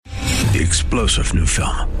The explosive new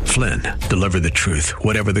film, Flynn, deliver the truth,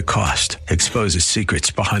 whatever the cost, exposes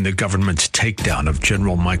secrets behind the government's takedown of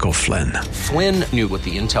General Michael Flynn. Flynn knew what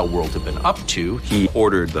the intel world had been up to. He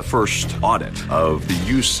ordered the first audit of the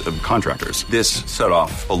use of contractors. This set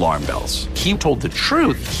off alarm bells. He told the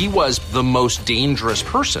truth. He was the most dangerous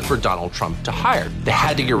person for Donald Trump to hire. They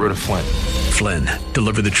had to get rid of Flynn. Flynn,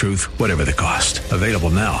 deliver the truth, whatever the cost. Available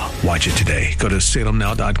now. Watch it today. Go to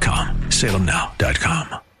salemnow.com.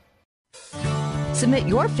 salemnow.com. Submit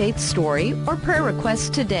your faith story or prayer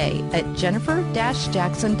request today at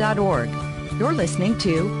jennifer-jackson.org. You're listening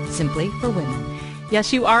to Simply for Women.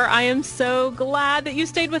 Yes, you are. I am so glad that you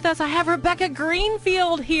stayed with us. I have Rebecca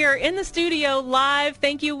Greenfield here in the studio live.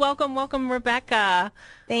 Thank you. Welcome, Rebecca.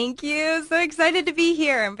 Thank you. So excited to be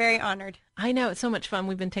here. I'm very honored. I know. It's so much fun.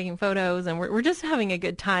 We've been taking photos, and we're just having a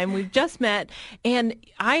good time. We've just met, and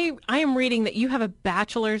I am reading that you have a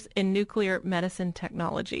bachelor's in nuclear medicine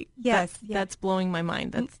technology. Yes. That's blowing my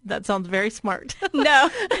mind. That sounds very smart. No.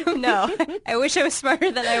 I wish I was smarter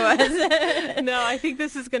than I was. No, I think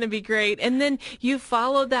this is going to be great. And then you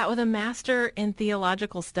followed that with a master in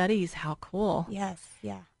theological studies. How cool. Yes,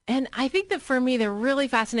 yeah. And I think that for me, the really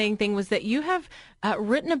fascinating thing was that you have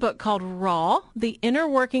written a book called Raw, The Inner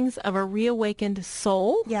Workings of a Reawakened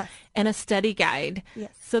Soul, Yes. and a study guide.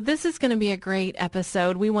 Yes. So this is going to be a great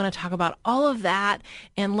episode. We want to talk about all of that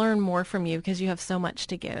and learn more from you because you have so much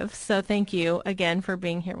to give. So thank you again for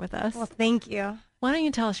being here with us. Well, thank you. Why don't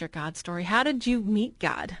you tell us your God story? How did you meet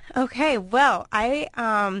God? Okay, well, I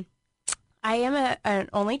am an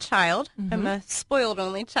only child. Mm-hmm. I'm a spoiled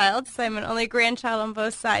only child, so I'm an only grandchild on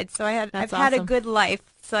both sides. So I've That's had a awesome. good life.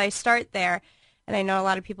 So I start there, and I know a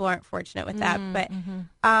lot of people aren't fortunate with that. But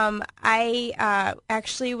I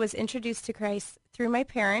actually was introduced to Christ through my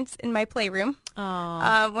parents in my playroom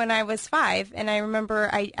when I was 5, and I remember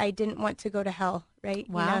I didn't want to go to hell. Right?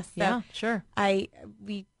 Wow. You know, so Yeah, sure.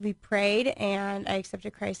 We prayed, and I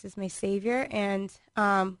accepted Christ as my Savior, and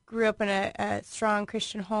grew up in a strong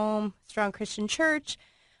Christian home, strong Christian church.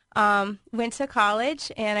 Went to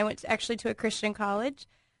college, and I went actually to a Christian college.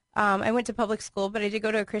 I went to public school, but I did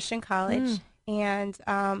go to a Christian college, and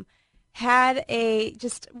had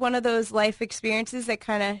just one of those life experiences that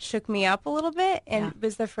kind of shook me up a little bit, and it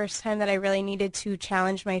was the first time that I really needed to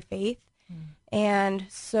challenge my faith. And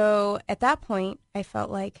so at that point, I felt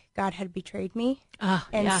like God had betrayed me.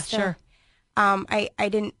 Sure. I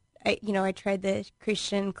tried the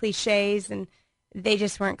Christian cliches, and they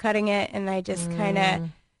just weren't cutting it. And I just kind of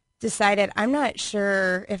decided, I'm not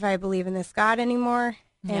sure if I believe in this God anymore.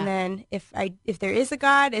 Yeah. And then if there is a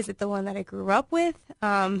God, is it the one that I grew up with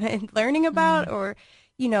and learning about? Or,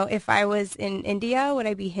 if I was in India, would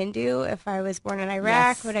I be Hindu? If I was born in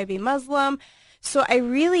Iraq, would I be Muslim? So I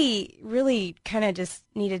really, really kind of just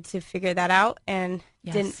needed to figure that out, and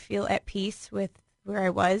didn't feel at peace with where I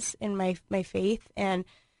was in my faith and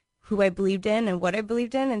who I believed in and what I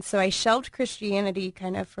believed in. And so I shelved Christianity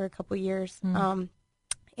kind of for a couple years. God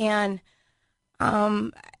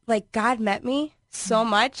met me so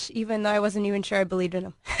much, even though I wasn't even sure I believed in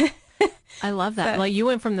him. I love that. Like you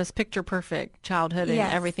went from this picture perfect childhood and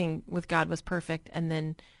Yes. everything with God was perfect. And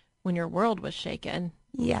then when your world was shaken,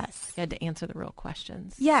 Yes. you had to answer the real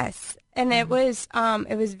questions. Yes. And it was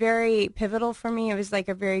very pivotal for me. It was like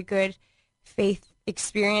a very good faith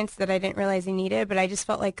experience that I didn't realize I needed, but I just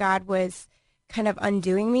felt like God was kind of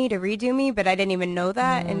undoing me to redo me, but I didn't even know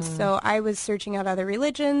that. And so I was searching out other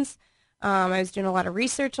religions. I was doing a lot of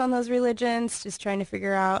research on those religions, just trying to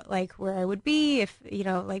figure out like where I would be if,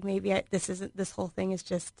 like maybe this whole thing is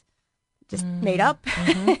just made up.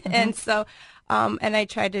 And so, and I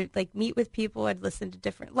tried to like meet with people. I'd listen to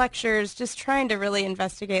different lectures, just trying to really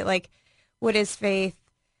investigate like what is faith,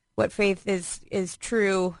 what faith is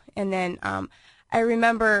true. And then I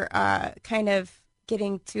remember kind of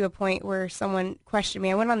getting to a point where someone questioned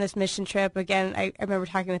me. I went on this mission trip. Again, I remember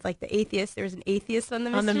talking with like the atheist. There was an atheist on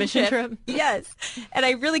the mission trip. Yes. And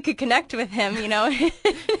I really could connect with him, You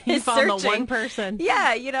found the one person.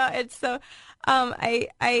 Yeah, and so I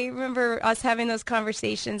remember us having those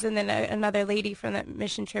conversations, and then another lady from that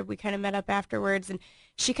mission trip, we kind of met up afterwards, and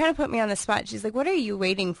she kind of put me on the spot. She's like, what are you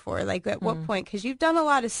waiting for? Like, at what point? Because you've done a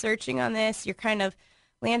lot of searching on this. You're kind of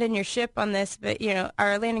landing your ship on this, but,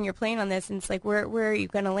 or landing your plane on this, and it's like, where are you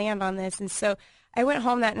going to land on this? And so I went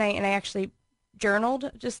home that night, and I actually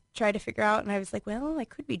journaled, just tried to figure out, and I was like, well, I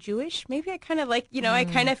could be Jewish. Maybe I kind of like, I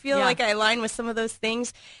kind of feel like I align with some of those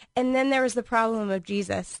things. And then there was the problem of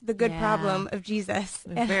Jesus, the good problem of Jesus.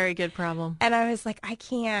 A very good problem. And I was like, I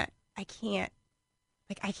can't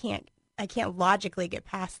logically get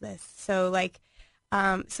past this. So like,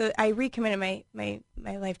 So I recommitted my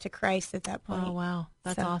life to Christ at that point. Oh, wow.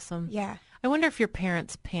 That's awesome. Yeah. I wonder if your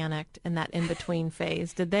parents panicked in that in-between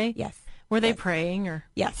phase. Did they? Yes. Were they Yes. praying or?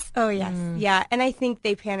 Yes. Oh, yes. Yeah. And I think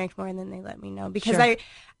they panicked more than they let me know, because Sure. I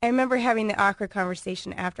remember having the awkward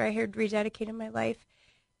conversation after I had rededicated my life,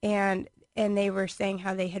 and they were saying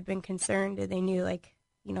how they had been concerned, and they knew, like,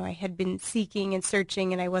 you know, I had been seeking and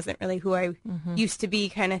searching, and I wasn't really who I used to be,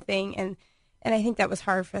 kind of thing. And I think that was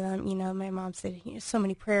hard for them. You know, my mom said, you know, so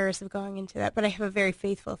many prayers have gone into that, but I have a very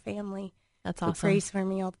faithful family. That's who awesome. prays for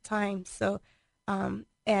me all the time. So,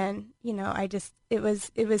 and you know, it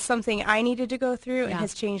was something I needed to go through, and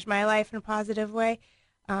has changed my life in a positive way.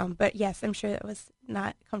 But yes, I'm sure that was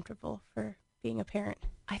not comfortable for being a parent.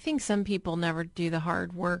 I think some people never do the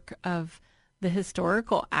hard work of the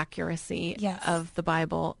historical accuracy of the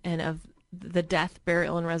Bible and of the death,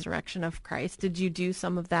 burial, and resurrection of Christ. Did you do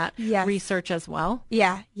some of that research as well?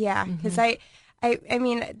 Yeah. Because I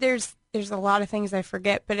mean, there's a lot of things I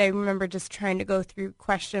forget, but I remember just trying to go through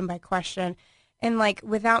question by question. And, like,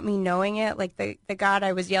 without me knowing it, like, the God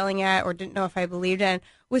I was yelling at or didn't know if I believed in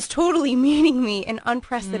was totally meeting me in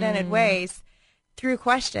unprecedented ways through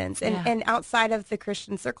questions and outside of the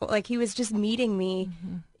Christian circle. Like, he was just meeting me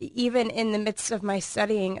even in the midst of my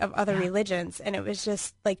studying of other religions. And it was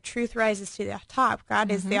just, like, truth rises to the top.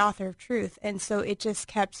 God is the author of truth. And so it just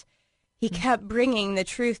kept bringing the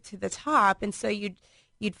truth to the top. And so you'd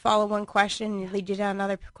follow one question, and he'd lead you down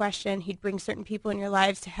another question. He'd bring certain people in your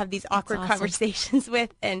lives to have these awkward conversations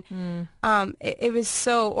with. And it was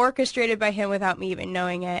so orchestrated by him without me even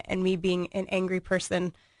knowing it, and me being an angry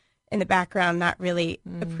person in the background, not really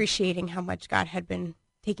appreciating how much God had been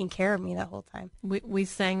taking care of me that whole time. We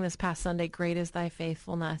sang this past Sunday, "Great is thy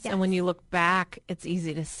faithfulness." Yes. And when you look back, it's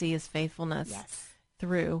easy to see his faithfulness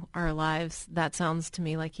through our lives. That sounds to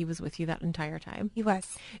me like he was with you that entire time. He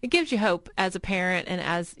was. It gives you hope as a parent, and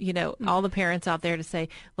as, you know, all the parents out there, to say,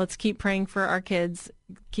 let's keep praying for our kids,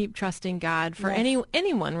 keep trusting God for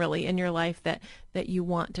anyone really in your life that you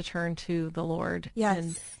want to turn to the Lord. Yes.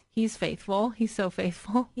 And he's faithful. He's so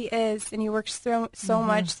faithful. He is, and he works so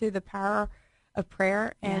much through the power of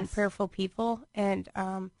prayer and prayerful people. And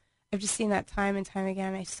I've just seen that time and time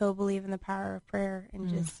again. I so believe in the power of prayer and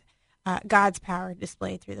just God's power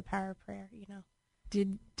displayed through the power of prayer, you know.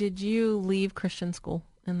 Did you leave Christian school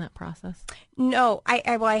in that process? No,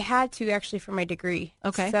 I had to, actually, for my degree.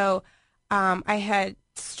 Okay. So I had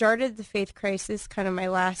started the Faith Crisis kind of my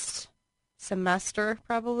last semester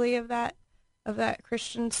probably of that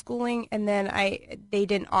Christian schooling, and then they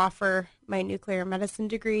didn't offer my nuclear medicine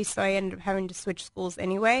degree, so I ended up having to switch schools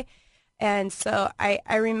anyway. And so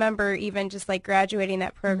I remember even just, like, graduating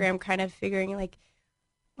that program, kind of figuring, like,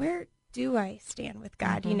 where do I stand with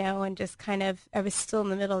God, you know, and just kind of, I was still in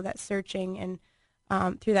the middle of that searching, and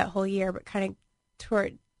through that whole year, but kind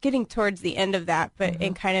of getting towards the end of that, but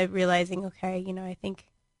and kind of realizing, okay, you know, I think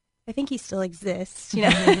he still exists, you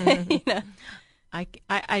know. You know?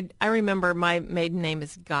 I remember my maiden name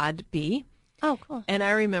is Godby. Oh, cool. And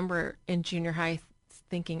I remember in junior high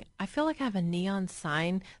thinking, I feel like I have a neon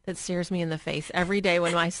sign that stares me in the face every day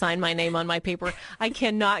when I sign my name on my paper. I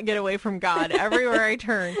cannot get away from God. Everywhere I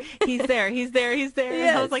turn, he's there, he's there, he's there. Yes.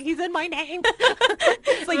 And I was like, he's in my name.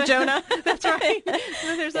 It's like Jonah. That's right. But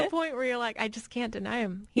there's a point where you're like, I just can't deny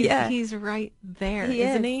him. He's right there,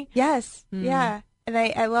 isn't he? Yes. Yeah. And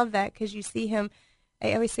I love that, because you see him.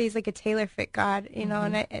 I always say he's like a tailor-fit God, you know,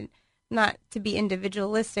 and not to be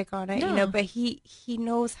individualistic on it, you know, but he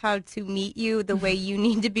knows how to meet you the way you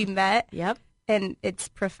need to be met. Yep. And it's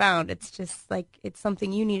profound. It's just like, it's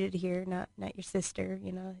something you needed to hear, not your sister,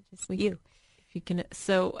 you know, just you. If you can.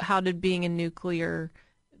 So how did being a nuclear,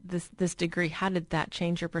 this degree, how did that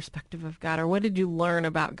change your perspective of God? Or what did you learn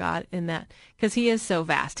about God in that? Because he is so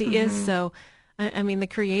vast. He is so, I mean, the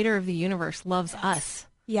creator of the universe loves us.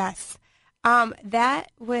 Yes.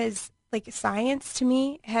 That was, like, science to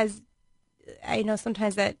me I know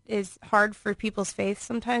sometimes that is hard for people's faith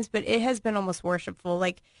sometimes, but it has been almost worshipful,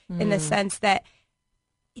 like, in the sense that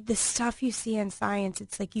the stuff you see in science,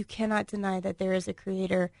 it's like you cannot deny that there is a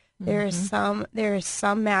creator. There is some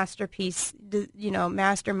masterpiece, you know,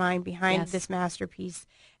 mastermind behind this masterpiece.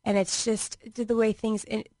 And it's just the way things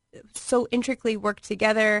so intricately work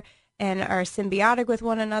together and are symbiotic with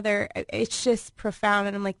one another. It's just profound.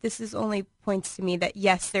 And I'm like, this is only points to me that,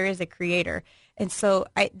 yes, there is a creator. And so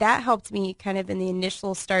that helped me kind of in the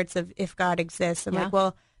initial starts of, if God exists. I'm like,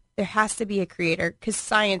 well, there has to be a creator, because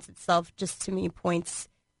science itself just to me points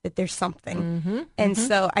that there's something. And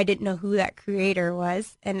so I didn't know who that creator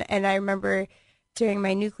was. And I remember during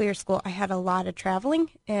my nuclear school, I had a lot of traveling,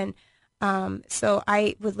 and So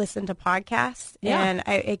I would listen to podcasts, and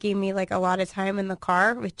it gave me like a lot of time in the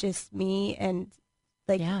car with just me and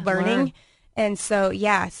learning. Learn. And so,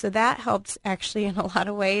 so that helped actually in a lot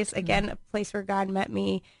of ways. Again, a place where God met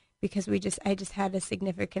me, because I just had a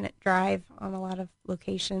significant drive on a lot of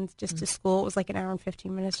locations just to school. It was like an hour and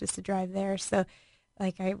 15 minutes just to drive there. So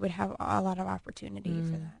I would have a lot of opportunity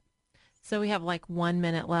for that. So we have 1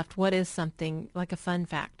 minute left. What is something, like a fun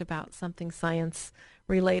fact about something science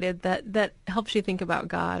related that helps you think about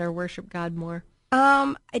God or worship God more?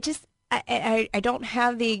 I don't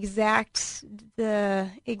have the exact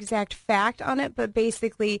fact on it, but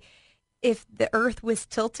basically, if the Earth was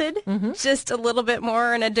tilted just a little bit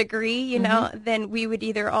more in a degree, then we would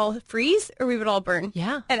either all freeze or we would all burn.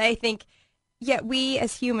 Yeah. And I think, we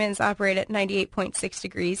as humans operate at 98.6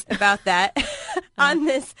 degrees, about that, on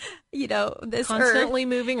this, this constantly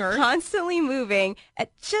moving Earth. Constantly moving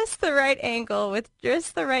at just the right angle with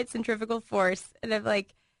just the right centrifugal force. And I'm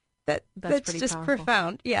like, that's just powerful.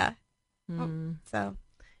 Profound. Yeah. So,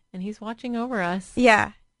 and he's watching over us.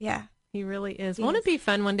 Yeah. He really is. Won't it be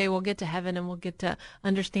fun one day we'll get to heaven and we'll get to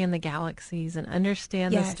understand the galaxies and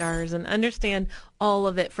understand the stars and understand all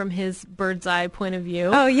of it from his bird's eye point of view?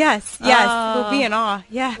 Oh, yes. We'll be in awe.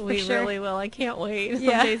 Yeah, for we sure. really will. I can't wait. Some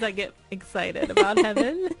Yeah. days I get excited about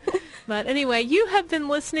heaven. But anyway, you have been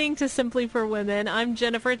listening to Simply for Women. I'm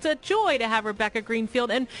Jennifer. It's a joy to have Rebecca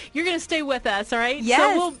Greenfield, and you're going to stay with us, all right?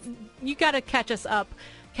 Yes. So you got to catch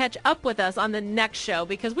up with us on the next show,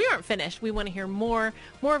 because we aren't finished. We want to hear more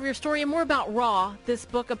of your story and more about Raw, this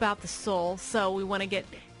book about the soul. So we want to get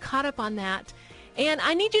caught up on that. And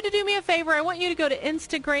I need you to do me a favor. I want you to go to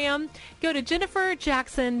Instagram, go to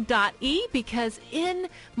jenniferjackson.e, because in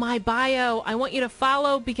my bio, I want you to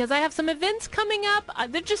follow, because I have some events coming up.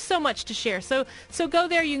 There's just so much to share. So go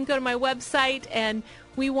there. You can go to my website, and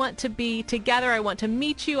we want to be together. I want to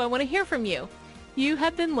meet you. I want to hear from you. You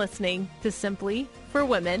have been listening to Simply for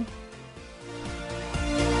Women.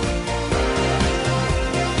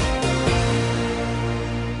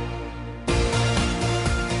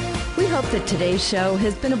 We hope that today's show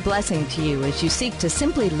has been a blessing to you as you seek to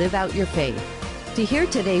simply live out your faith. To hear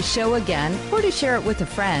today's show again or to share it with a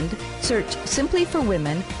friend, search Simply for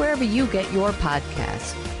Women wherever you get your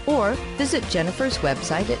podcasts. Or visit Jennifer's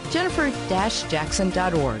website at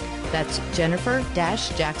jennifer-jackson.org. That's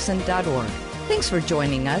jennifer-jackson.org. Thanks for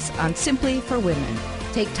joining us on Simply for Women.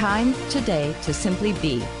 Take time today to simply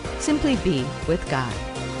be with God.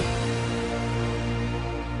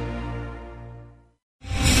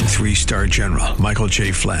 3-star General Michael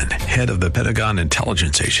J. Flynn, head of the Pentagon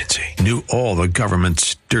Intelligence Agency, knew all the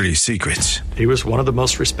government's dirty secrets. He was one of the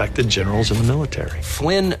most respected generals in the military.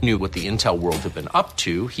 Flynn knew what the intel world had been up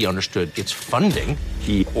to. He understood its funding.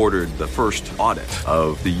 He ordered the first audit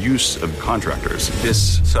of the use of contractors.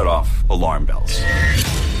 This set off alarm bells.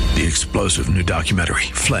 The explosive new documentary,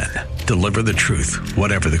 Flynn, Deliver the Truth,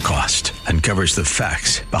 Whatever the Cost, uncovers the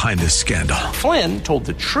facts behind this scandal. Flynn told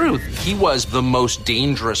the truth. He was the most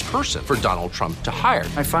dangerous person for Donald Trump to hire.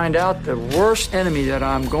 I find out the worst enemy that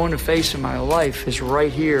I'm going to face in my life is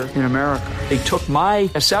right here in America. They took my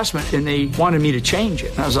assessment and they wanted me to change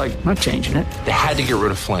it. And I was like, I'm not changing it. They had to get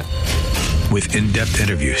rid of Flynn. With in-depth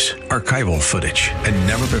interviews, archival footage, and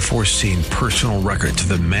never-before-seen personal records of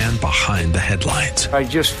the man behind the headlines. I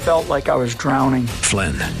just felt like I was drowning.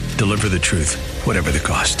 Flynn, Deliver the Truth, Whatever the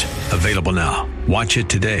Cost. Available now. Watch it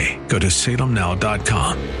today. Go to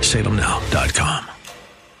salemnow.com. salemnow.com.